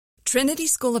Trinity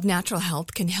School of Natural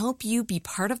Health can help you be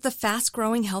part of the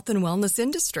fast-growing health and wellness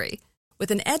industry.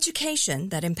 With an education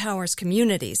that empowers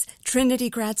communities, Trinity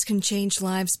grads can change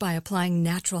lives by applying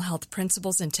natural health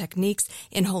principles and techniques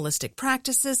in holistic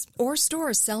practices or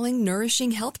stores selling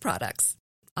nourishing health products.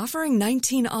 Offering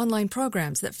 19 online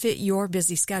programs that fit your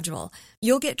busy schedule,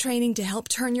 you'll get training to help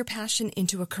turn your passion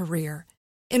into a career.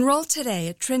 Enroll today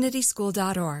at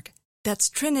trinityschool.org. That's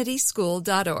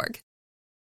trinityschool.org.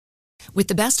 With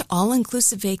the best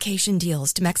all-inclusive vacation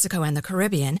deals to Mexico and the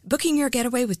Caribbean, booking your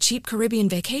getaway with Cheap Caribbean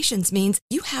Vacations means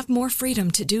you have more freedom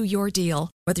to do your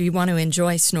deal. Whether you want to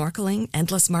enjoy snorkeling,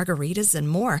 endless margaritas, and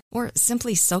more, or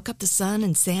simply soak up the sun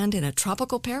and sand in a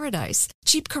tropical paradise,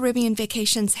 Cheap Caribbean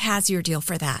Vacations has your deal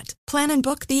for that. Plan and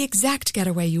book the exact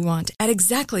getaway you want at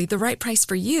exactly the right price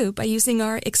for you by using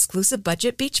our exclusive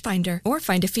budget beach finder, or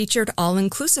find a featured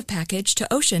all-inclusive package to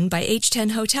Ocean by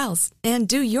H10 Hotels and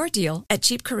do your deal at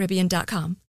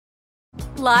cheapcaribbean.com.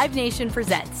 Live Nation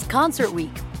presents Concert Week.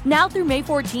 Now through May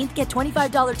 14th, get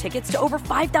 $25 tickets to over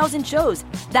 5,000 shows.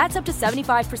 That's up to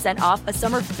 75% off a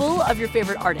summer full of your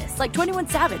favorite artists like 21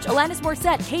 Savage, Alanis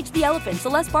Morissette, Cage the Elephant,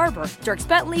 Celeste Barber, Dierks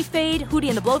Bentley, Fade, Hootie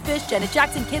and the Blowfish, Janet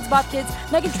Jackson, Kids Bop Kids,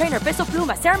 Meghan Trainor, Peso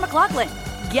Pluma, Sarah McLachlan.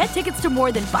 Get tickets to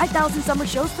more than 5,000 summer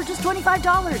shows for just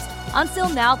 $25. Until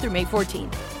now through May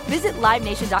 14th. Visit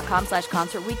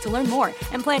LiveNation.com/Concert Week to learn more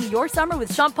and plan your summer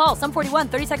with Sean Paul, Sum 41,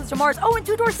 30 Seconds to Mars, and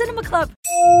Two Door Cinema Club.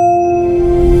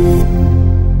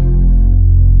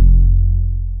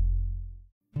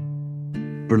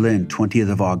 Berlin, 20th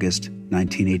of August,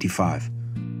 1985.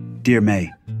 Dear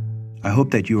May, I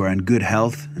hope that you are in good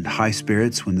health and high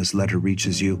spirits when this letter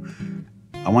reaches you.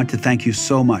 I want to thank you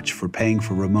so much for paying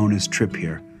for Ramona's trip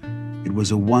here. It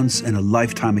was a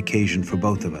once-in-a-lifetime occasion for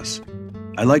both of us.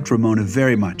 I liked Ramona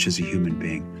very much as a human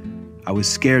being. I was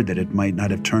scared that it might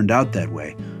not have turned out that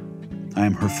way. I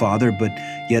am her father, but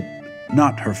yet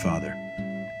not her father.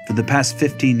 For the past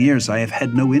 15 years, I have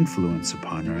had no influence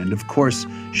upon her, and of course,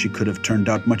 she could have turned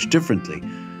out much differently.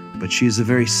 But she is a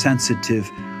very sensitive,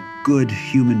 good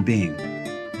human being.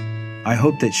 I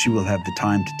hope that she will have the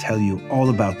time to tell you all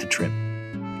about the trip.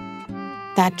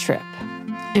 That trip,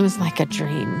 it was like a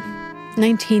dream.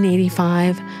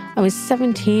 1985, I was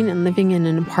 17 and living in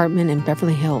an apartment in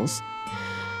Beverly Hills.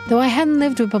 Though I hadn't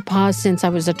lived with Papa since I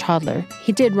was a toddler,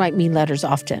 he did write me letters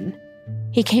often.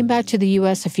 He came back to the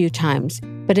U.S. a few times,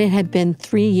 but it had been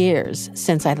 3 years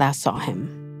since I last saw him.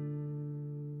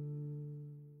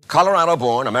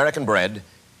 Colorado-born, American-bred,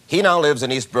 he now lives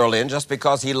in East Berlin just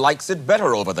because he likes it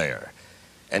better over there.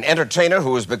 An entertainer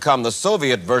who has become the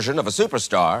Soviet version of a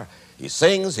superstar, he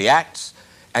sings, he acts,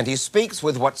 and he speaks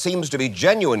with what seems to be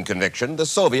genuine conviction, the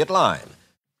Soviet line.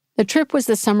 The trip was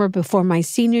the summer before my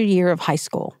senior year of high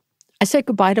school. I said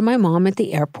goodbye to my mom at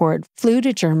the airport, flew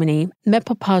to Germany, met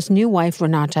Papa's new wife,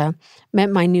 Renata, met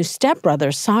my new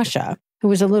stepbrother, Sasha, who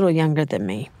was a little younger than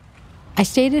me. I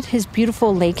stayed at his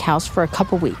beautiful lake house for a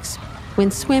couple weeks,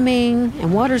 went swimming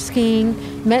and water skiing,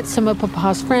 met some of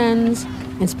Papa's friends,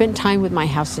 and spent time with my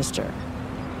house sister.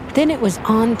 Then it was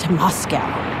on to Moscow.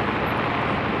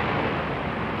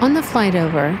 On the flight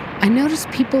over, I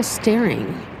noticed people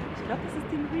staring.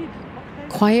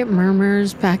 Quiet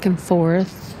murmurs back and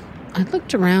forth. I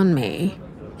looked around me,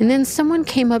 and then someone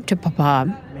came up to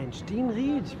Papa,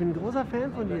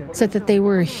 said that they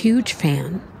were a huge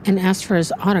fan, and asked for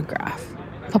his autograph.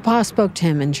 Papa spoke to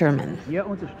him in German.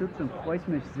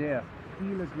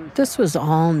 This was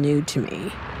all new to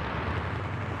me.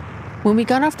 When we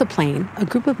got off the plane, a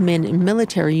group of men in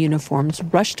military uniforms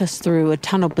rushed us through a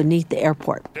tunnel beneath the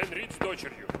airport.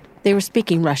 They were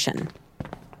speaking Russian.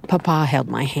 Papa held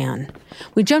my hand.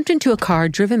 We jumped into a car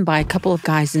driven by a couple of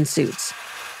guys in suits.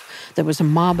 There was a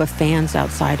mob of fans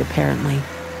outside, apparently.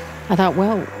 I thought,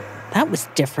 well, that was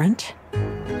different.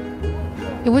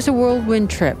 It was a whirlwind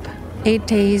trip. 8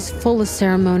 days full of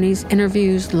ceremonies,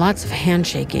 interviews, lots of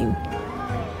handshaking.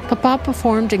 Papa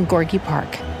performed in Gorky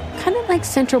Park. Kind of like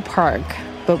Central Park,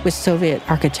 but with Soviet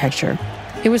architecture.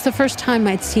 It was the first time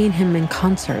I'd seen him in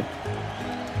concert.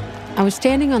 I was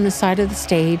standing on the side of the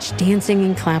stage, dancing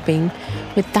and clapping,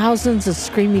 with thousands of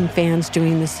screaming fans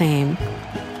doing the same.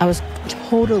 I was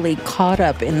totally caught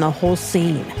up in the whole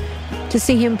scene. To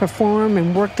see him perform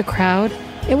and work the crowd,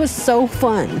 it was so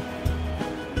fun.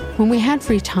 When we had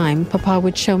free time, Papa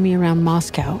would show me around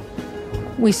Moscow.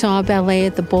 We saw a ballet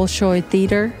at the Bolshoi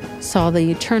Theater, saw the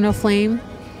Eternal Flame.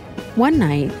 One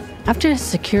night, after his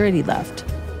security left,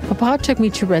 Papa took me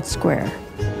to Red Square.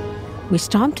 We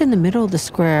stopped in the middle of the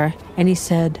square, and he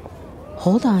said,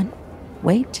 "Hold on,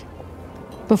 wait."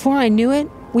 Before I knew it,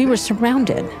 we were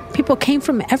surrounded. People came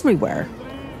from everywhere.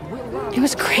 It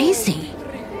was crazy.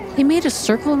 They made a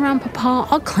circle around Papa,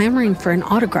 all clamoring for an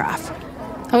autograph.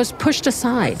 I was pushed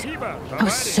aside. I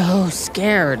was so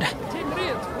scared.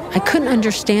 I couldn't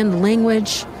understand the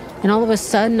language, and all of a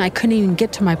sudden, I couldn't even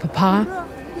get to my Papa.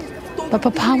 But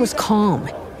Papa was calm.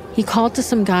 He called to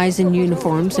some guys in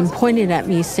uniforms and pointed at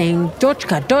me, saying,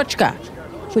 "Dochka, dochka,"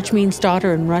 which means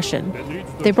daughter in Russian.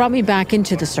 They brought me back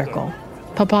into the circle.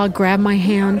 Papa grabbed my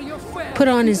hand, put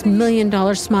on his $1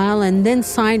 million smile, and then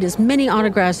signed as many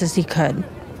autographs as he could.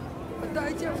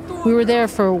 We were there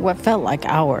for what felt like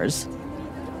hours.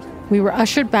 We were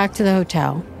ushered back to the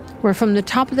hotel, where from the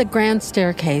top of the grand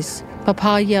staircase,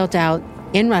 Papa yelled out,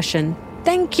 in Russian,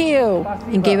 "Thank you,"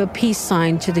 and gave a peace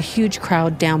sign to the huge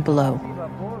crowd down below.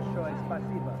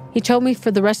 He told me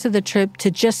for the rest of the trip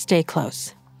to just stay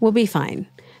close. We'll be fine.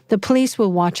 The police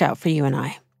will watch out for you and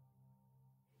I.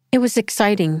 It was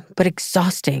exciting, but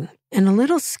exhausting, and a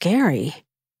little scary.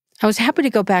 I was happy to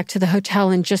go back to the hotel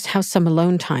and just have some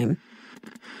alone time.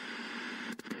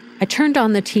 I turned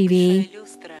on the TV,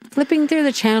 flipping through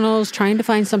the channels, trying to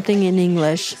find something in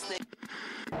English.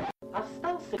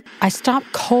 I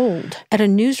stopped cold at a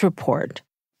news report.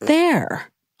 There.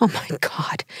 Oh my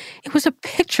God. It was a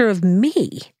picture of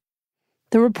me.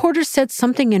 The reporter said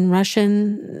something in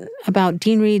Russian about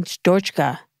Dean Reed's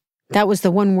Dorchka. That was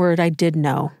the one word I did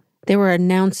know. They were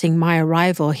announcing my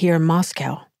arrival here in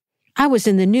Moscow. I was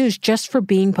in the news just for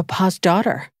being Papa's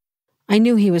daughter. I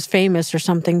knew he was famous or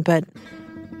something, but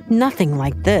nothing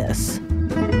like this.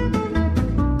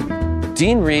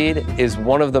 Dean Reed is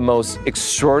one of the most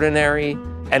extraordinary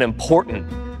and important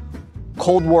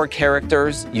Cold War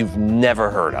characters you've never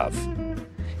heard of.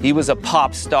 He was a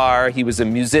pop star, he was a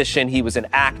musician, he was an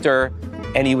actor,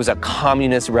 and he was a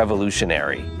communist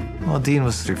revolutionary. Well, Dean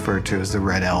was referred to as the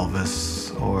Red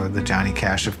Elvis, or the Johnny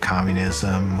Cash of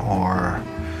communism, or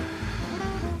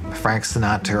Frank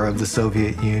Sinatra of the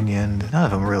Soviet Union. None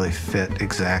of them really fit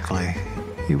exactly.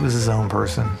 He was his own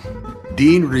person.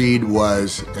 Dean Reed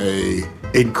was an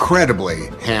incredibly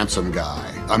handsome guy.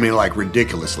 I mean, like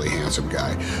ridiculously handsome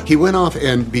guy. He went off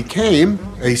and became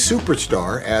a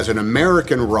superstar as an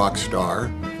American rock star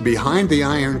behind the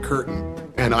Iron Curtain.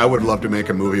 And I would love to make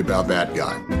a movie about that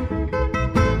guy.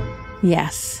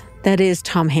 Yes, that is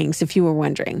Tom Hanks, if you were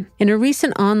wondering. In a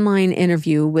recent online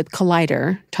interview with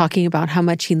Collider, talking about how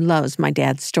much he loves my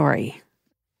dad's story.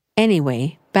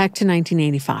 Anyway, back to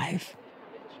 1985.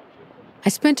 I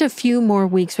spent a few more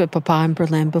weeks with Papa in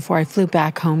Berlin before I flew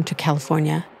back home to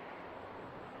California.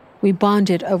 We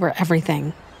bonded over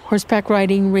everything. Horseback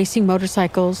riding, racing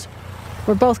motorcycles.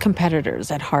 We're both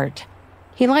competitors at heart.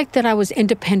 He liked that I was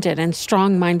independent and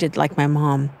strong-minded like my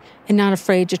mom, and not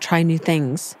afraid to try new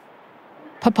things.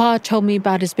 Papa told me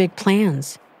about his big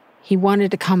plans. He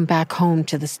wanted to come back home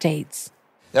to the States.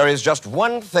 There is just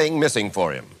one thing missing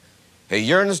for him. He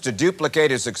yearns to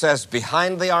duplicate his success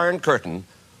behind the Iron Curtain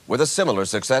with a similar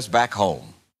success back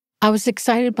home. I was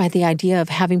excited by the idea of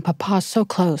having Papa so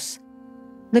close.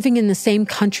 Living in the same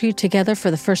country together for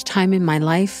the first time in my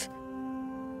life.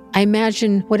 I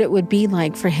imagined what it would be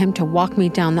like for him to walk me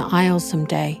down the aisle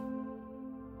someday.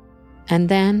 And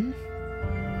then,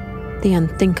 the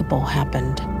unthinkable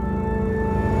happened.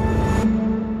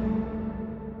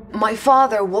 My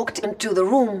father walked into the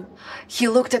room. He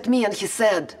looked at me and he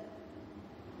said,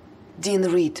 "Dean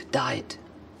Reed died."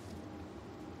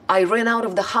 I ran out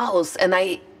of the house and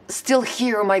I still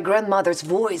hear my grandmother's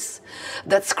voice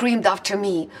that screamed after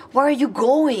me, "Where are you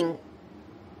going?"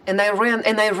 And I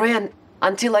ran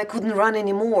until I couldn't run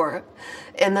anymore.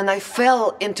 And then I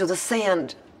fell into the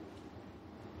sand.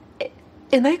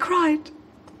 And I cried.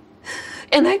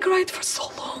 And I cried for so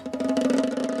long.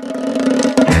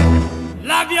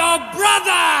 Love your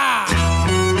brother,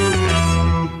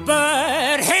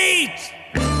 but hate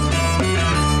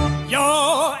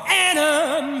your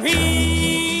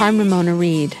enemy. I'm Ramona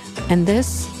Reed, and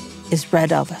this is Red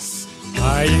Elvis.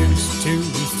 I used to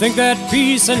think that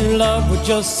peace and love were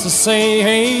just the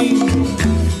same.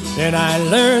 Then I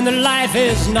learned that life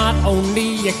is not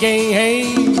only a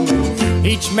game.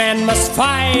 Each man must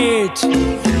fight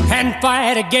and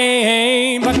fight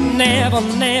again. But never,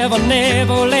 never,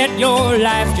 never let your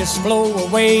life just flow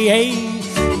away.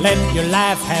 Let your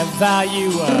life have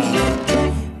value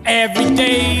every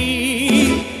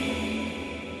day.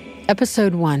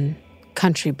 Episode 1,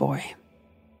 Country Boy.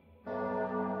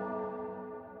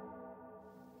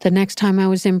 The next time I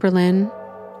was in Berlin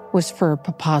was for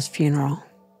Papa's funeral.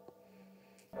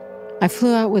 I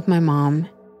flew out with my mom.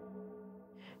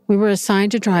 We were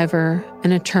assigned a driver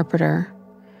and interpreter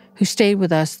who stayed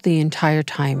with us the entire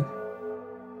time.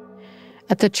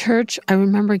 At the church, I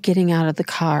remember getting out of the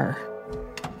car.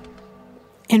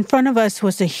 In front of us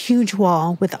was a huge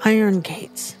wall with iron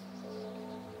gates.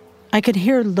 I could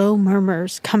hear low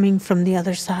murmurs coming from the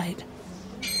other side.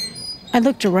 I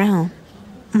looked around.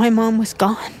 My mom was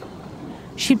gone.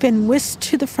 She'd been whisked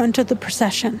to the front of the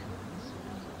procession.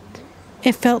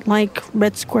 It felt like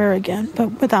Red Square again,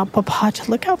 but without Papa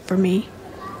to look out for me.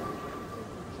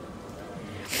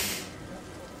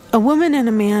 A woman and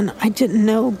a man I didn't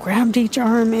know grabbed each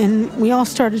arm, and we all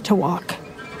started to walk.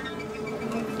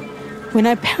 When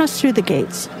I passed through the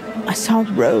gates, I saw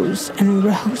rows and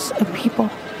rows of people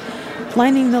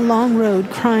lining the long road,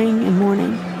 crying and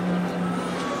mourning.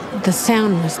 The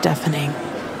sound was deafening.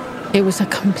 It was a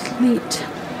complete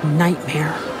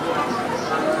nightmare.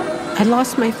 I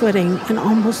lost my footing and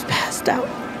almost passed out.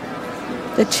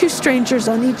 The two strangers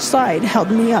on each side held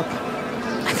me up.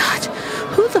 I thought,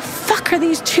 who the fuck are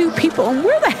these two people, and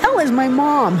where the hell is my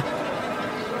mom?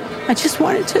 I just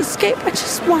wanted to escape. I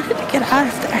just wanted to get out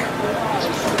of there.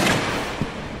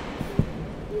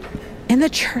 In the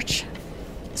church,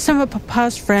 some of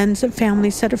Papa's friends and family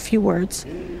said a few words.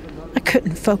 I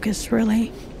couldn't focus,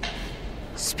 really.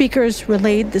 Speakers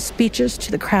relayed the speeches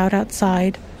to the crowd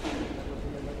outside.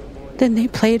 Then they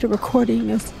played a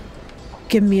recording of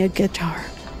Give Me a Guitar.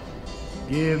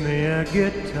 Give me a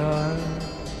guitar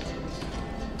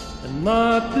and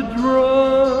not the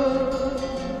drums.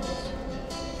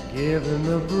 Give him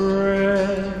the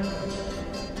bread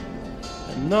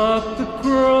and not the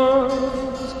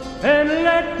crumbs. And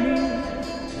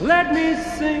let me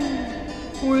sing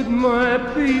with my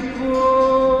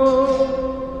people.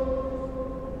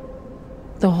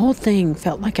 The whole thing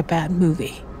felt like a bad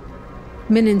movie.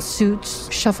 Men in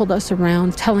suits shuffled us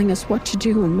around, telling us what to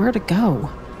do and where to go.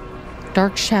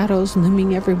 Dark shadows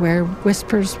looming everywhere,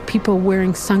 whispers, people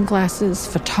wearing sunglasses,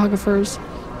 photographers.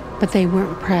 But they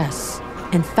weren't press.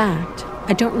 In fact,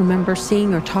 I don't remember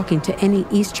seeing or talking to any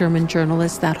East German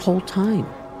journalists that whole time.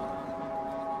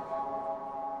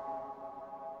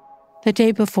 The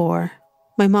day before,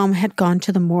 my mom had gone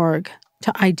to the morgue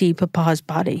to ID Papa's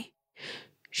body.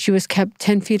 She was kept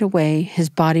 10 feet away, his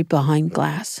body behind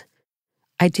glass.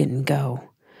 I didn't go.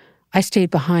 I stayed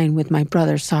behind with my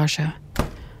brother, Sasha.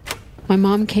 My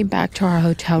mom came back to our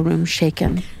hotel room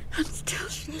shaken. I'm still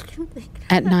shaken.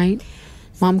 At night,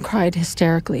 Mom cried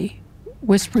hysterically,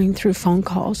 whispering through phone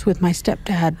calls with my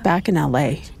stepdad back in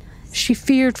L.A. She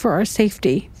feared for our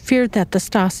safety, feared that the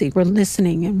Stasi were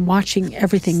listening and watching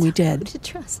everything we did.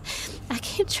 I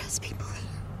can't trust people.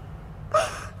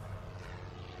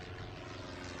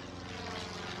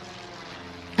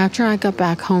 After I got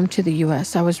back home to the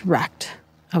U.S., I was wrecked.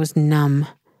 I was numb.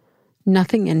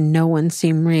 Nothing and no one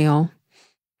seemed real.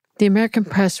 The American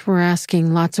press were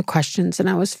asking lots of questions, and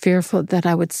I was fearful that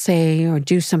I would say or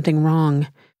do something wrong,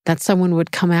 that someone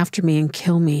would come after me and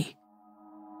kill me.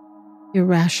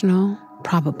 Irrational?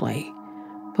 Probably.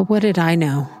 But what did I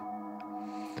know?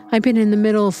 I'd been in the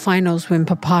middle of finals when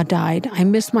Papa died. I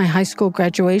missed my high school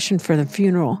graduation for the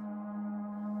funeral.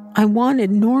 I wanted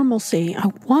normalcy.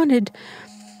 I wanted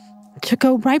to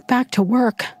go right back to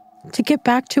work, to get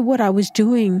back to what I was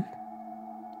doing.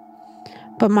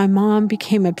 But my mom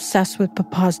became obsessed with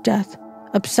Papa's death,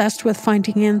 obsessed with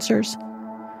finding answers,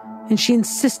 and she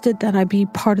insisted that I be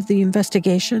part of the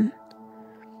investigation.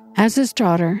 As his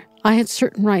daughter, I had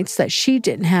certain rights that she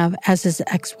didn't have as his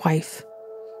ex-wife.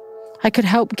 I could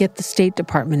help get the State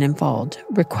Department involved,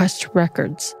 request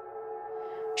records.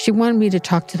 She wanted me to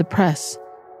talk to the press.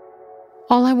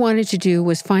 All I wanted to do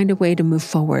was find a way to move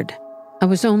forward. I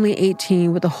was only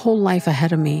 18 with a whole life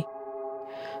ahead of me.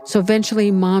 So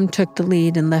eventually, Mom took the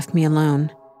lead and left me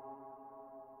alone.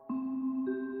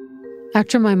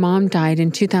 After my mom died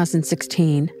in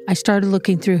 2016, I started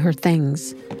looking through her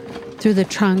things, through the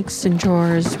trunks and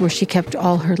drawers where she kept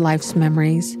all her life's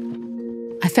memories.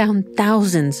 I found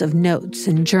thousands of notes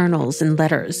and journals and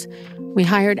letters. We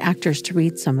hired actors to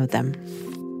read some of them.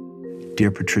 Dear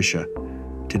Patricia,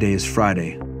 today is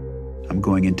Friday. I'm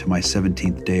going into my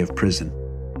 17th day of prison.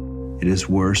 It is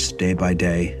worse day by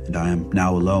day, and I am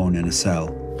now alone in a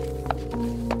cell.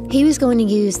 He was going to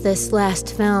use this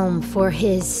last film for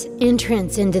his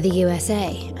entrance into the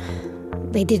USA.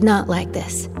 They did not like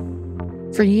this.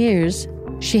 For years,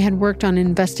 she had worked on an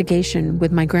investigation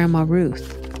with my grandma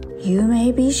Ruth. You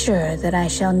may be sure that I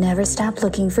shall never stop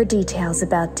looking for details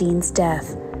about Dean's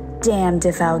death. Damned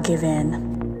if I'll give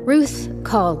in. Ruth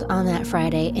called on that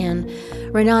Friday, and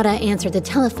Renata answered the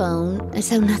telephone as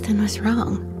though nothing was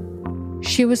wrong.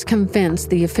 She was convinced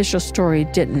the official story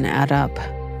didn't add up.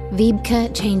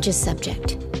 Wiebke changes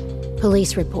subject.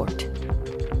 Police report.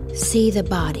 See the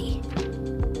body.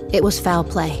 It was foul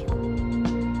play.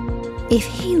 If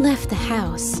he left the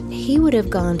house, he would have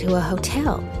gone to a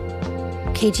hotel.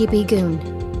 KGB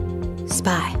goon.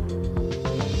 Spy.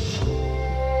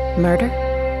 Murder?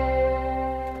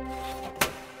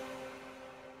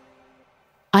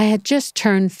 I had just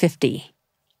turned 50.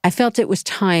 I felt it was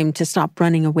time to stop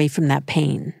running away from that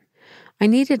pain. I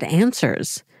needed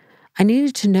answers. I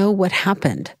needed to know what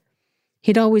happened.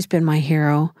 He'd always been my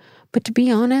hero, but to be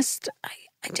honest,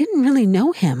 I didn't really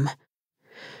know him.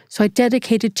 So I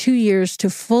dedicated 2 years to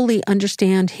fully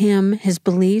understand him, his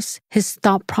beliefs, his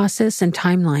thought process, and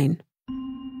timeline.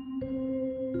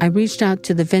 I reached out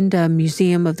to the Venda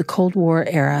Museum of the Cold War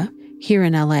era here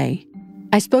in LA.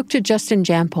 I spoke to Justin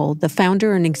Jampol, the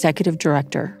founder and executive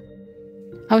director.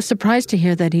 I was surprised to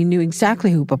hear that he knew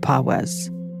exactly who Papa was.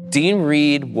 Dean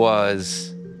Reed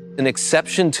was an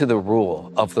exception to the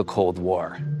rule of the Cold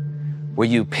War, where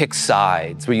you pick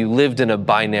sides, where you lived in a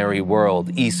binary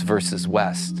world, East versus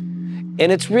West.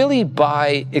 And it's really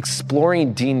by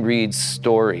exploring Dean Reed's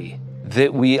story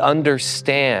that we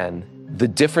understand the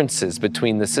differences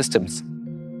between the systems.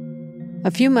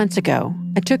 A few months ago,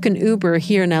 I took an Uber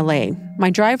here in LA. My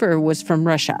driver was from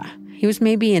Russia. He was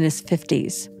maybe in his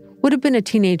 50s. Would have been a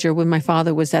teenager when my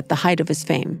father was at the height of his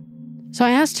fame. So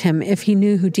I asked him if he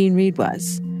knew who Dean Reed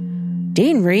was.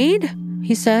 Dean Reed?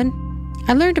 He said.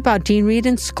 I learned about Dean Reed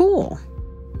in school.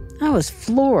 I was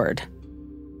floored.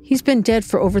 He's been dead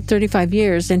for over 35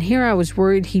 years, and here I was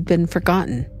worried he'd been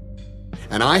forgotten.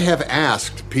 And I have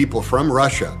asked people from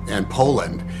Russia and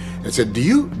Poland and said,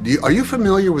 are you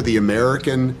familiar with the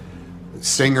American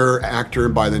singer, actor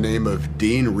by the name of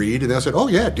Dean Reed? And they said, oh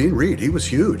yeah, Dean Reed, he was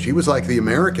huge. He was like the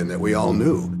American that we all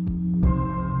knew.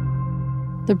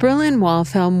 The Berlin Wall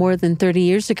fell more than 30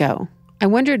 years ago. I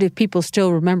wondered if people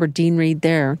still remember Dean Reed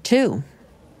there, too.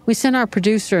 We sent our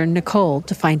producer, Nicole,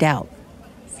 to find out.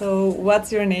 So,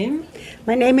 what's your name?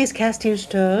 My name is Kerstin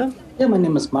Störr. Yeah, my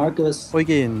name is Marcus.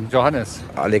 Eugen. Johannes.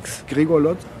 Alex. Gregor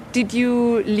Lotz. Did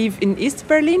you live in East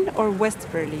Berlin or West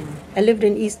Berlin? I lived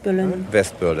in East Berlin.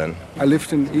 West Berlin. I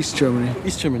lived in East Germany.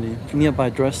 East Germany,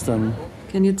 nearby Dresden.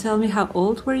 Can you tell me how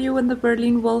old were you when the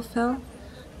Berlin Wall fell?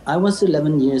 I was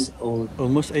 11 years old.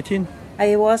 Almost 18.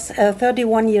 I was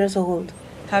 31 years old.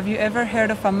 Have you ever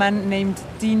heard of a man named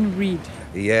Dean Reed?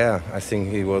 Yeah, I think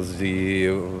he was the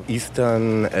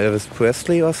Eastern Elvis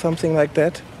Presley or something like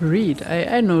that. Reed,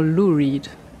 I know Lou Reed.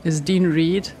 Is Dean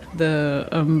Reed the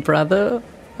brother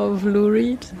of Lou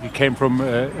Reed? He came from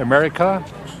America,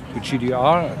 to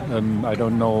GDR. I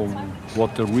don't know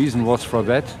what the reason was for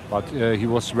that, but he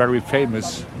was very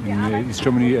famous in East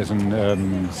Germany as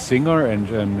a singer and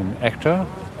an actor.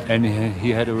 And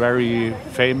he had a very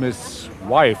famous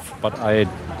wife, but I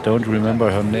don't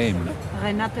remember her name.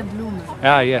 Renate Blume.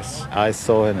 Ah, yes. I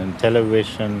saw him on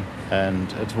television,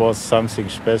 and it was something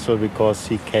special because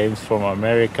he came from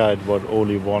America. It was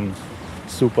only one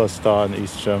superstar in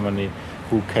East Germany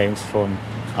who came from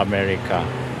America.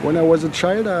 When I was a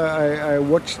child, I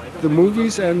watched the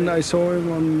movies and I saw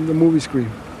him on the movie screen.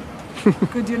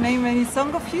 Could you name any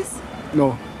song of his?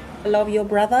 No. Love Your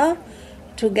Brother.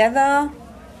 Together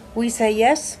we say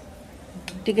yes.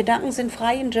 Die Gedanken sind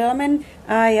frei in German.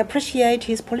 I appreciate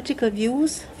his political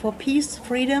views for peace,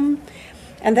 freedom,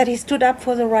 and that he stood up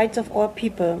for the rights of all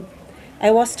people.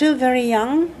 I was still very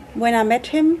young when I met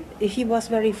him. He was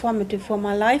very formative for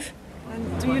my life.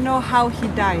 And do you know how he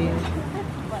died?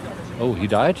 Oh, he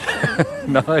died?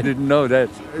 No, I didn't know that.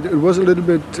 It was a little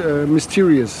bit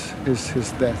mysterious,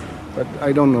 his death, but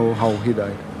I don't know how he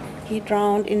died. He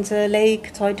drowned in the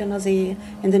lake Teutoner See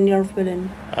in the near of Berlin.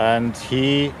 And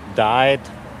he died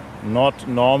not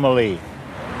normally.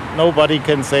 Nobody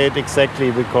can say it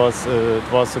exactly because it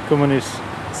was a communist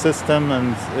system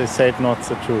and they said not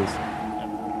the truth.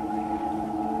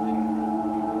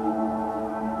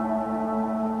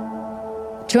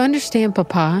 To understand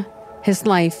Papa, his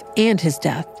life, and his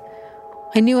death,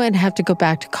 I knew I'd have to go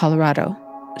back to Colorado,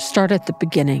 start at the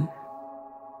beginning.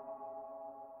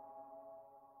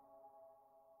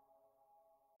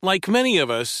 Like many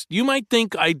of us, you might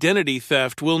think identity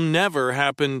theft will never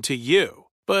happen to you.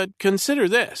 But consider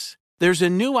this. There's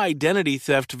a new identity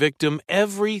theft victim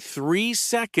every 3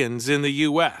 seconds in the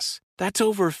U.S. That's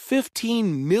over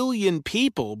 15 million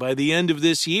people by the end of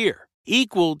this year,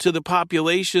 equal to the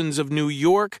populations of New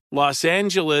York, Los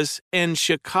Angeles, and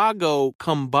Chicago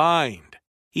combined.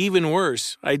 Even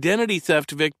worse, identity theft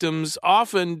victims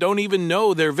often don't even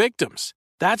know they're victims.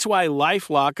 That's why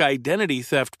LifeLock Identity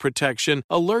Theft Protection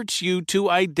alerts you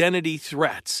to identity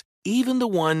threats, even the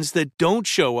ones that don't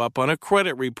show up on a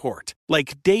credit report,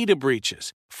 like data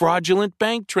breaches, fraudulent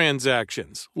bank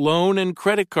transactions, loan and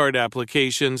credit card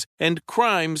applications, and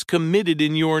crimes committed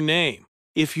in your name.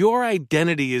 If your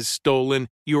identity is stolen,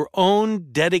 your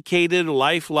own dedicated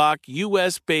LifeLock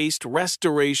US-based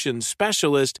restoration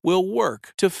specialist will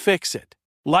work to fix it.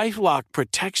 LifeLock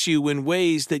protects you in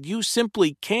ways that you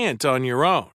simply can't on your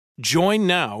own. Join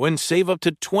now and save up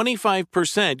to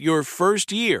 25% your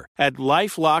first year at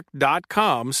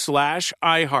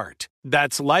LifeLock.com/iHeart.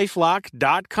 That's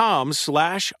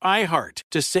LifeLock.com/iHeart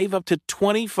to save up to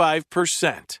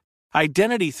 25%.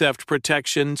 Identity theft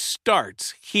protection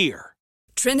starts here.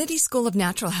 Trinity School of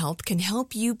Natural Health can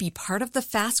help you be part of the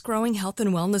fast-growing health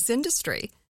and wellness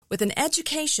industry. With an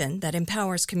education that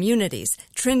empowers communities,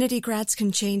 Trinity grads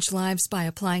can change lives by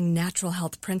applying natural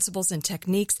health principles and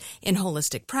techniques in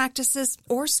holistic practices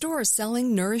or stores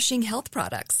selling nourishing health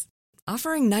products.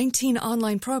 Offering 19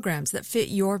 online programs that fit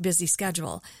your busy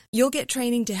schedule, you'll get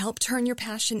training to help turn your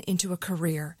passion into a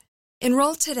career.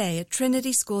 Enroll today at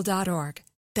trinityschool.org.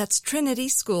 That's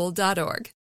trinityschool.org.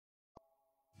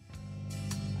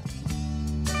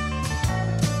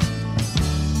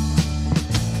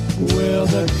 Well,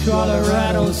 the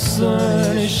Colorado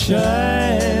sun is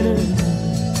shining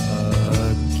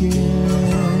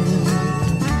again,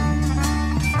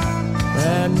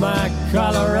 and my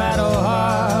Colorado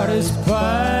heart is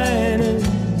pining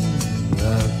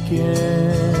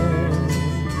again.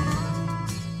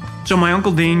 So my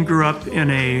Uncle Dean grew up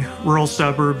in a rural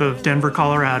suburb of Denver,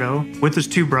 Colorado, with his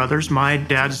two brothers. My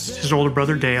dad's his older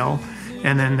brother, Dale,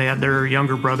 and then they had their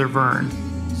younger brother, Vern.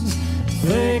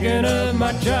 Thinking of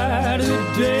my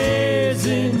childhood days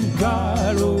in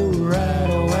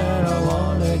Colorado, and I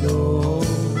wanna go.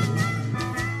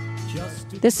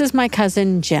 This is my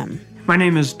cousin, Jim. My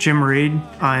name is Jim Reed.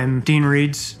 I'm Dean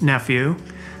Reed's nephew,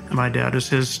 and my dad is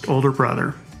his older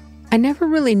brother. I never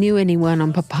really knew anyone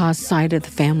on Papa's side of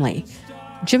the family.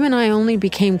 Jim and I only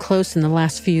became close in the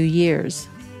last few years.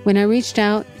 When I reached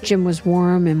out, Jim was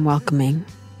warm and welcoming.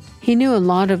 He knew a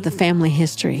lot of the family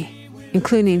history,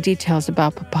 including details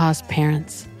about Papa's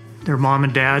parents. Their mom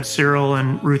and dad, Cyril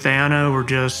and Ruth Anna, were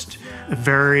just a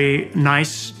very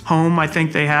nice home, I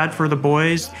think they had for the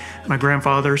boys. My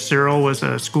grandfather, Cyril, was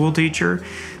a school teacher,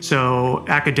 so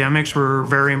academics were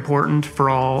very important for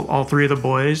all three of the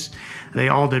boys. They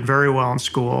all did very well in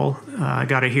school. I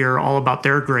got to hear all about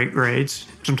their great grades,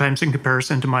 sometimes in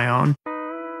comparison to my own.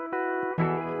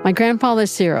 My grandfather,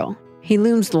 Cyril, he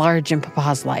looms large in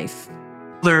Papa's life.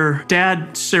 Their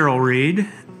dad, Cyril Reed,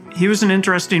 he was an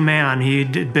interesting man.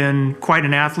 He'd been quite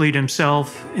an athlete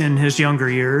himself in his younger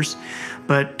years,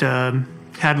 but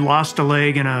had lost a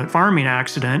leg in a farming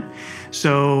accident.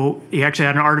 So he actually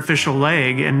had an artificial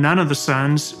leg, and none of the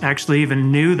sons actually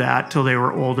even knew that till they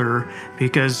were older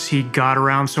because he got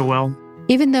around so well.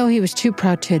 Even though he was too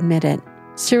proud to admit it,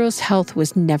 Cyril's health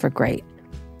was never great,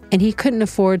 and he couldn't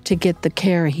afford to get the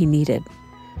care he needed.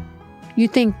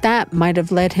 You'd think that might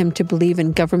have led him to believe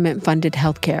in government-funded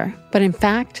healthcare, but in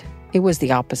fact, it was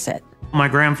the opposite. My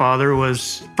grandfather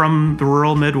was from the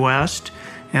rural Midwest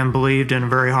and believed in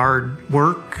very hard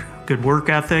work, good work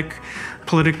ethic,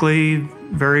 politically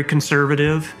very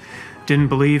conservative, didn't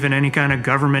believe in any kind of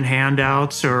government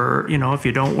handouts or, if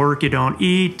you don't work, you don't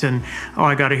eat. And,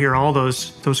 I got to hear all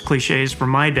those cliches from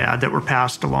my dad that were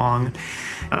passed along.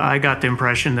 I got the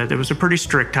impression that it was a pretty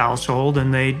strict household,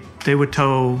 and they would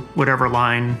toe whatever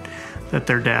line that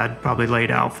their dad probably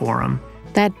laid out for them.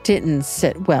 That didn't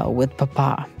sit well with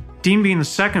Papa. Dean being the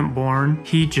second born,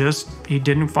 he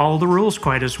didn't follow the rules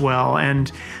quite as well.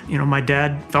 And, my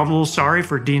dad felt a little sorry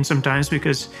for Dean sometimes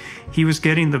because he was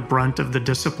getting the brunt of the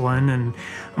discipline. And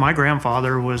my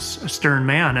grandfather was a stern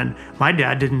man, and my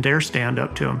dad didn't dare stand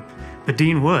up to him. But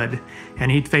Dean would,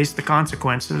 and he'd face the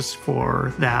consequences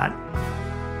for that.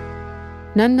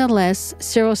 Nonetheless,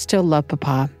 Cyril still loved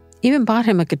Papa, even bought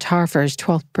him a guitar for his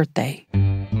 12th birthday.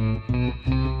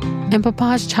 And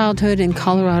Papa's childhood in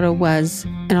Colorado was,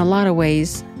 in a lot of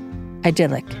ways,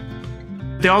 idyllic.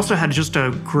 They also had just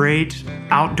a great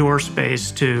outdoor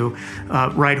space to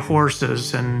ride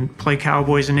horses and play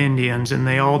cowboys and Indians, and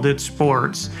they all did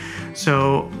sports.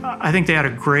 So I think they had a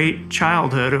great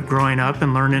childhood of growing up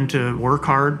and learning to work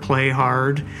hard, play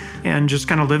hard, and just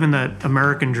kind of living that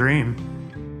American dream.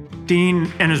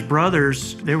 Dean and his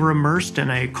brothers, they were immersed in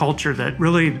a culture that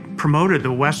really promoted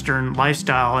the Western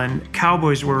lifestyle, and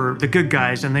cowboys were the good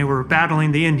guys, and they were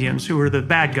battling the Indians, who were the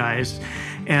bad guys.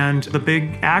 And the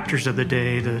big actors of the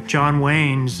day, the John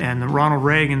Waynes and the Ronald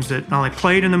Reagans that not only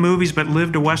played in the movies but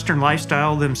lived a Western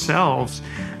lifestyle themselves,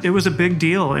 it was a big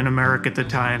deal in America at the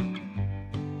time.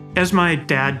 As my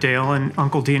dad, Dale, and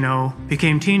Uncle Dino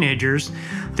became teenagers,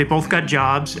 they both got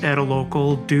jobs at a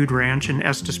local dude ranch in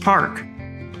Estes Park.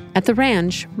 At the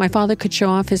ranch, my father could show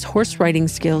off his horse riding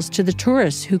skills to the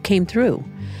tourists who came through.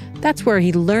 That's where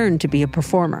he learned to be a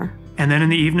performer. And then in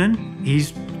the evening,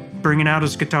 he's bringing out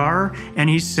his guitar and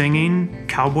he's singing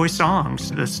cowboy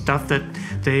songs, the stuff that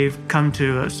they've come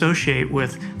to associate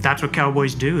with. That's what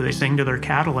cowboys do. They sing to their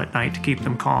cattle at night to keep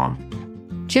them calm.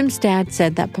 Jim's dad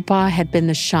said that Papa had been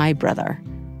the shy brother,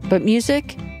 but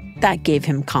music, that gave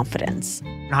him confidence.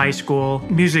 In high school,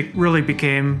 music really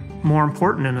became more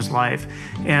important in his life,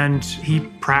 and he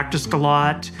practiced a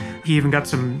lot. He even got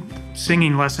some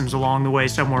singing lessons along the way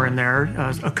somewhere in there,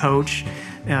 a coach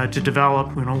to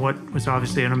develop, what was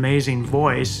obviously an amazing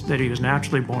voice that he was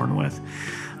naturally born with.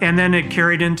 And then it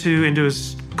carried into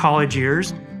his college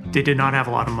years. They did not have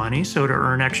a lot of money, so to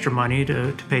earn extra money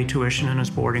to pay tuition and his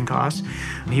boarding costs,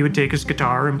 he would take his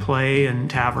guitar and play in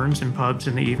taverns and pubs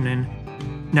in the evening.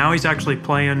 Now he's actually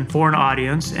playing for an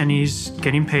audience, and he's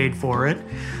getting paid for it.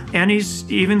 And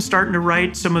he's even starting to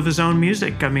write some of his own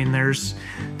music. I mean, there's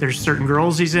certain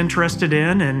girls he's interested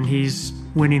in, and he's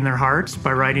winning their hearts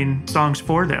by writing songs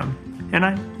for them. And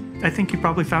I think he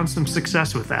probably found some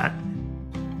success with that.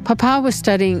 Papa was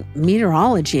studying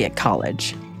meteorology at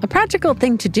college. A practical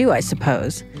thing to do, I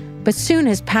suppose. But soon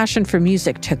his passion for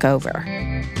music took over.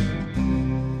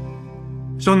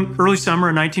 So in early summer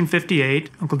of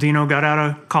 1958, Uncle Dino got out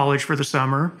of college for the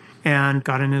summer and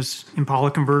got in his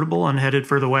Impala convertible and headed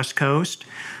for the West Coast.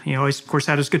 He always, of course,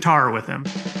 had his guitar with him.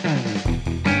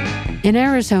 In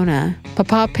Arizona,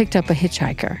 Papa picked up a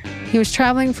hitchhiker. He was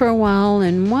traveling for a while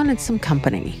and wanted some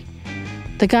company.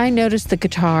 The guy noticed the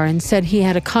guitar and said he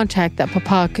had a contact that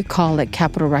Papa could call at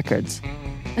Capitol Records.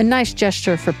 A nice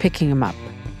gesture for picking him up.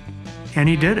 And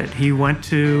he did it. He went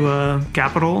to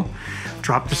Capitol,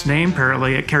 dropped his name,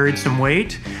 apparently it carried some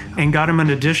weight, and got him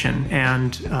an audition.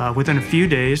 And within a few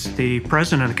days, the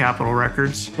president of Capitol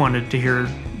Records wanted to hear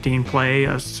Dean play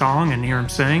a song and hear him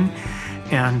sing.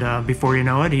 And before you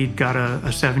know it, he'd got a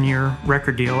 7-year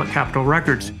record deal at Capitol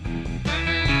Records.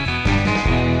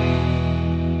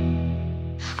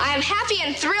 I am happy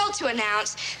and thrilled to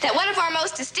announce that one of our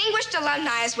most distinguished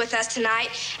alumni is with us tonight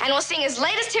and will sing his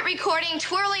latest hit recording,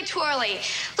 Twirly Twirly.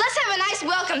 Let's have a nice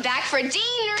welcome back for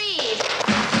Dean Reed.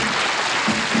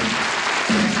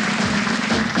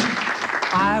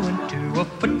 I went to a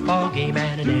football game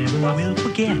and I never will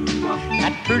forget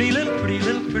that pretty little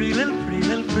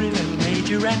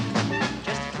majorette.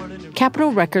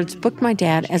 Capitol Records booked my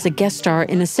dad as a guest star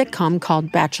in a sitcom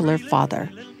called Bachelor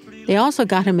Father. They also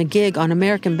got him a gig on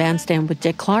American Bandstand with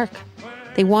Dick Clark.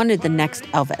 They wanted the next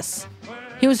Elvis.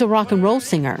 He was a rock and roll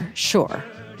singer, sure,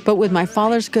 but with my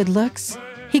father's good looks,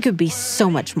 he could be so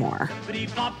much more.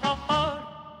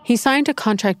 He signed a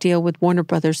contract deal with Warner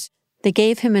Brothers. They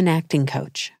gave him an acting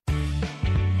coach.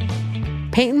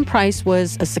 Peyton Price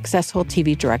was a successful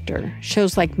TV director,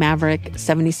 shows like Maverick,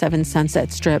 77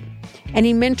 Sunset Strip, and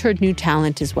he mentored new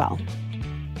talent as well.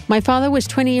 My father was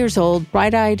 20 years old,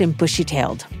 bright-eyed and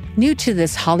bushy-tailed, new to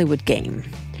this Hollywood game.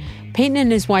 Peyton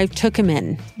and his wife took him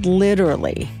in,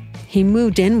 literally. He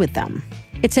moved in with them.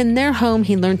 It's in their home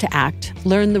he learned to act,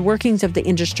 learned the workings of the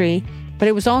industry, but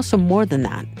it was also more than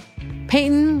that.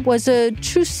 Peyton was a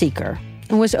truth seeker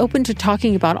and was open to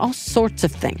talking about all sorts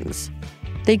of things.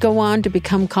 They go on to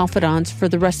become confidants for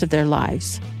the rest of their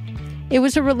lives. It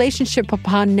was a relationship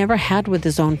Papa never had with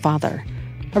his own father,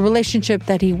 a relationship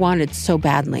that he wanted so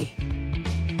badly.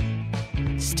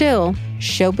 Still,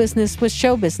 show business was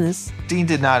show business. Dean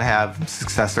did not have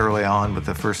success early on with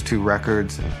the first 2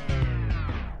 records.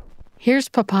 Here's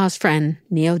Papa's friend,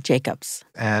 Neil Jacobs.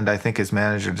 And I think his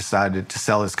manager decided to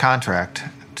sell his contract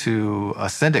to a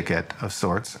syndicate of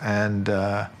sorts. And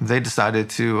they decided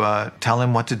to tell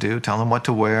him what to do, tell him what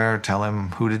to wear, tell him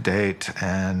who to date,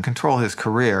 and control his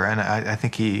career. And I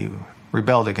think he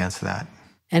rebelled against that.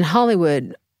 And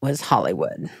Hollywood was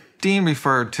Hollywood. Dean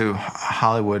referred to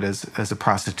Hollywood as a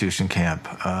prostitution camp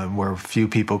where few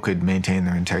people could maintain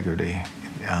their integrity.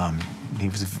 He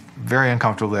was very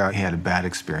uncomfortable there. He had a bad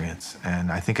experience,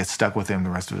 and I think it stuck with him the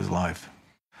rest of his life.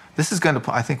 This is going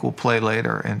to, I think, will play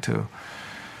later into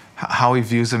how he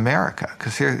views America,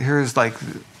 because here's like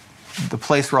the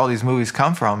place where all these movies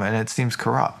come from, and it seems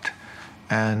corrupt.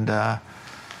 And I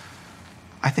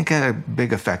think it had a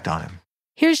big effect on him.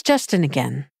 Here's Justin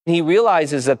again. He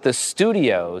realizes that the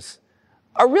studios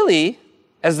are really,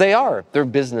 as they are, they're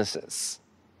businesses.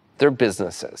 They're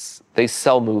businesses. They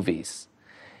sell movies.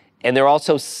 And they're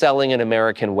also selling an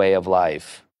American way of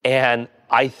life. And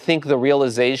I think the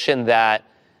realization that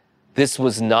this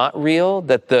was not real,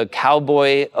 that the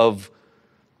cowboy of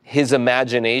his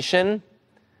imagination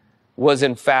was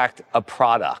in fact a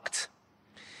product.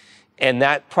 And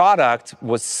that product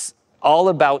was all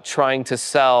about trying to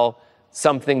sell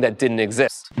something that didn't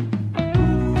exist.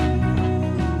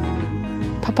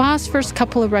 Papa's first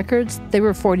couple of records, they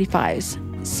were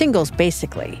 45s, singles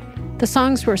basically. The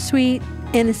songs were sweet,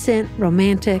 innocent,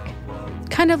 romantic,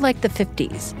 kind of like the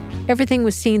 50s. Everything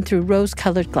was seen through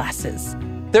rose-colored glasses.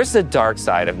 There's the dark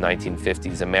side of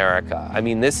 1950s America. I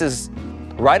mean, this is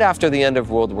right after the end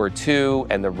of World War II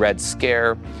and the Red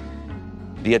Scare,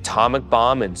 the atomic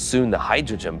bomb, and soon the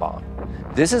hydrogen bomb.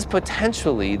 This is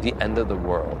potentially the end of the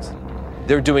world.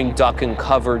 They're doing duck and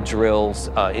cover drills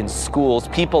in schools.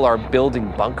 People are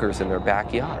building bunkers in their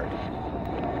backyard.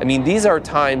 I mean, these are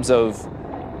times of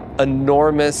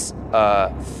enormous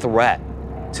threat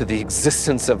to the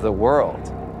existence of the world.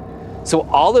 So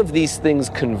all of these things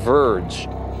converge,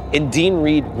 and Dean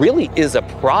Reed really is a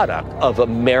product of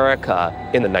America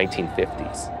in the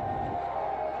 1950s.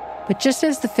 But just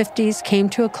as the 50s came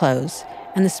to a close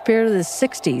and the spirit of the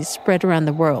 60s spread around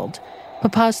the world,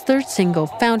 Papa's third single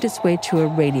found its way to a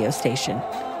radio station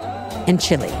in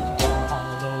Chile.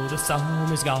 Although the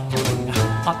sun is gone,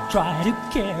 I'll try to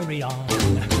carry on.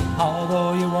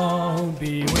 Although you won't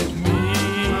be with me.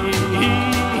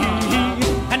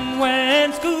 And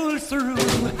when school's through,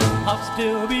 I'll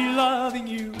still be loving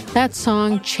you. That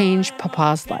song changed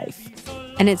Papa's life,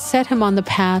 and it set him on the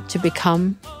path to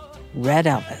become Red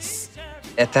Elvis.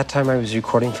 At that time, I was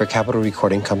recording for Capitol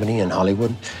Recording Company in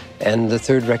Hollywood, and the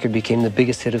third record became the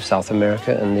biggest hit of South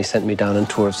America, and they sent me down on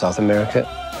tour of South America.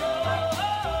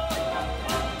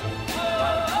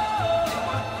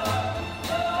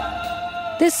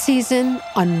 This season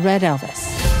on Red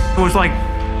Elvis. It was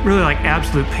really like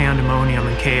absolute pandemonium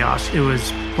and chaos. It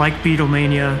was like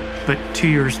Beatlemania, but 2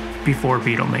 years before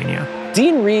Beatlemania.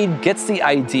 Dean Reed gets the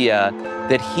idea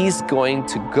that he's going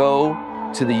to go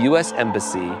to the U.S.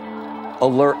 Embassy,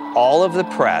 alert all of the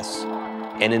press,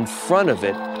 and in front of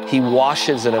it, he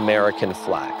washes an American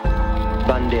flag.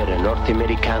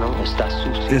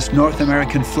 This North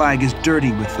American flag is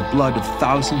dirty with the blood of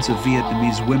thousands of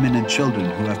Vietnamese women and children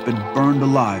who have been burned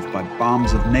alive by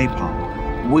bombs of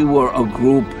napalm. We were a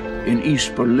group in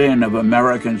East Berlin of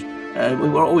Americans. We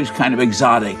were always kind of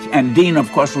exotic. And Dean,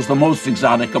 of course, was the most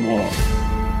exotic of all.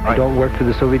 I don't work for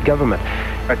the Soviet government.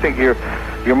 I think you're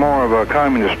more of a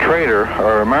communist traitor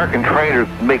or American traitor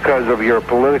because of your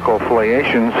political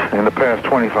affiliations in the past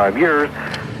 25 years.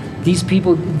 These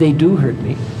people, they do hurt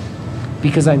me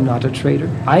because I'm not a traitor.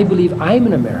 I believe I'm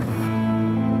an American.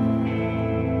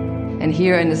 And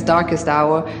here in his darkest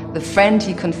hour, the friend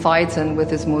he confides in with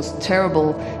his most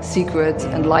terrible secret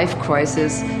and life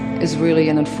crisis is really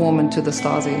an informant to the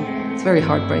Stasi. It's very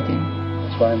heartbreaking.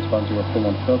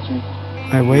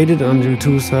 22:45. I waited until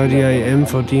 2:30 a.m.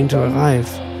 for Dean to arrive,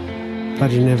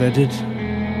 but he never did.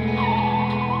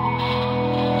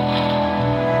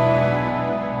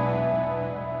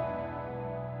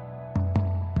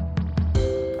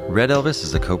 Red Elvis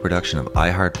is a co-production of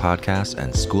iHeart Podcasts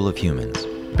and School of Humans,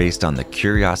 based on the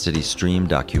Curiosity Stream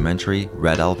documentary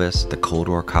Red Elvis, the Cold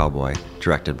War Cowboy,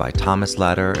 directed by Thomas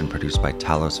Latter and produced by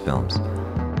Talos Films.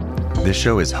 This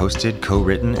show is hosted,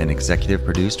 co-written, and executive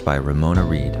produced by Ramona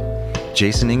Reed.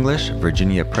 Jason English,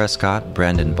 Virginia Prescott,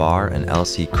 Brandon Barr, and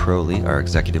Elsie Crowley are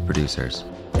executive producers.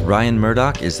 Ryan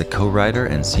Murdoch is the co-writer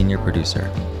and senior producer.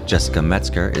 Jessica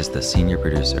Metzger is the senior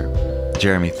producer.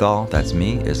 Jeremy Thal, that's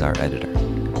me, is our editor.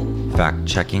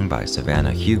 Fact-checking by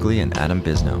Savannah Hughley and Adam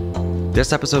Bisno.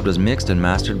 This episode was mixed and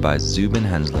mastered by Zubin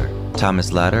Hensler.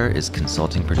 Thomas Latter is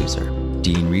consulting producer.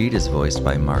 Dean Reed is voiced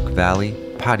by Mark Valley.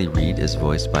 Patty Reed is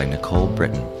voiced by Nicole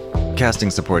Britton. Casting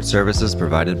support services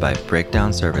provided by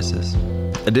Breakdown Services.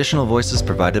 Additional voices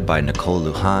provided by Nicole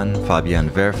Lujan, Fabian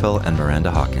Verfel, and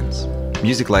Miranda Hawkins.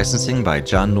 Music licensing by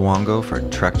John Luongo for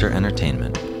Trector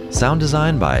Entertainment. Sound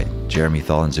design by Jeremy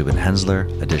Thal and Zubin Hensler.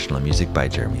 Additional music by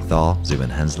Jeremy Thal, Zubin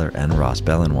Hensler, and Ross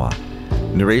Belenois.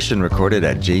 Narration recorded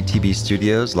at JTB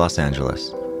Studios, Los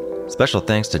Angeles. Special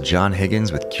thanks to John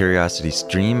Higgins with Curiosity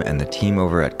Stream and the team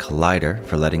over at Collider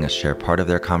for letting us share part of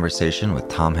their conversation with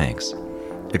Tom Hanks.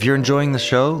 If you're enjoying the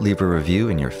show, leave a review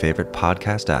in your favorite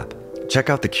podcast app. Check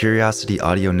out the Curiosity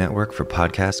Audio Network for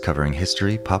podcasts covering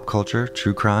history, pop culture,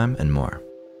 true crime, and more.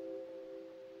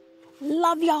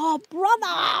 Love your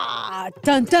brother!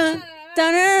 Dun dun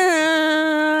dun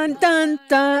dun dun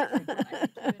dun.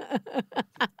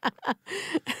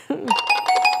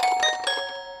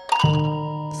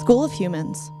 School of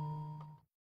Humans.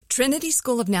 Trinity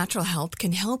School of Natural Health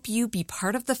can help you be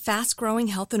part of the fast-growing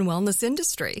health and wellness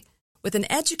industry. With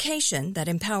an education that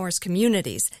empowers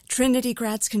communities, Trinity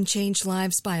grads can change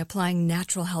lives by applying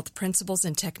natural health principles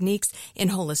and techniques in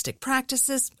holistic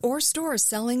practices or stores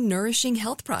selling nourishing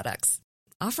health products.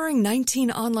 Offering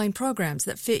 19 online programs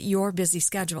that fit your busy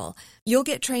schedule, you'll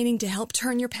get training to help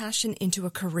turn your passion into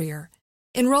a career.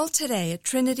 Enroll today at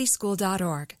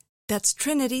trinityschool.org. That's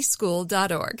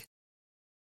trinityschool.org.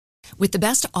 With the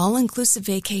best all-inclusive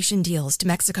vacation deals to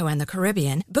Mexico and the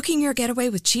Caribbean, booking your getaway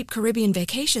with Cheap Caribbean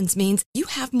Vacations means you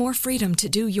have more freedom to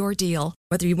do your deal.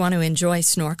 Whether you want to enjoy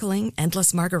snorkeling,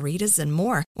 endless margaritas, and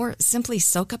more, or simply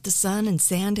soak up the sun and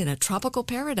sand in a tropical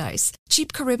paradise,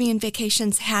 Cheap Caribbean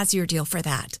Vacations has your deal for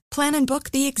that. Plan and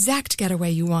book the exact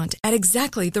getaway you want at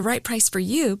exactly the right price for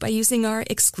you by using our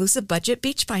exclusive budget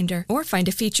beach finder, or find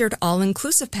a featured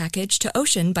all-inclusive package to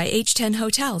Ocean by H10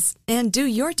 Hotels and do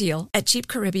your deal at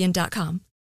cheapcaribbean.com.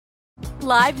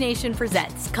 Live Nation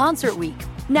presents Concert Week.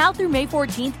 Now through May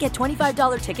 14th, get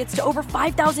 $25 tickets to over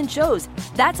 5,000 shows.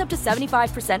 That's up to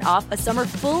 75% off a summer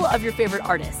full of your favorite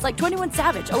artists like 21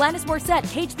 Savage, Alanis Morissette,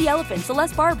 Cage the Elephant,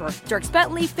 Celeste Barber, Dierks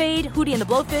Bentley, Fade, Hootie and the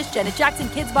Blowfish, Janet Jackson,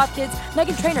 Kids Bop Kids,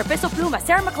 Meghan Trainor, Peso Pluma,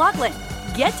 Sarah McLachlan.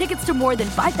 Get tickets to more than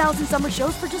 5,000 summer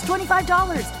shows for just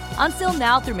 $25. Until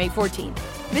now through May 14th.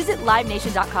 Visit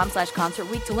LiveNation.com/Concert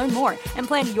Week to learn more and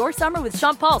plan your summer with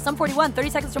Sean Paul, Sum 41, 30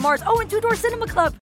 Seconds to Mars, and Two Door Cinema Club.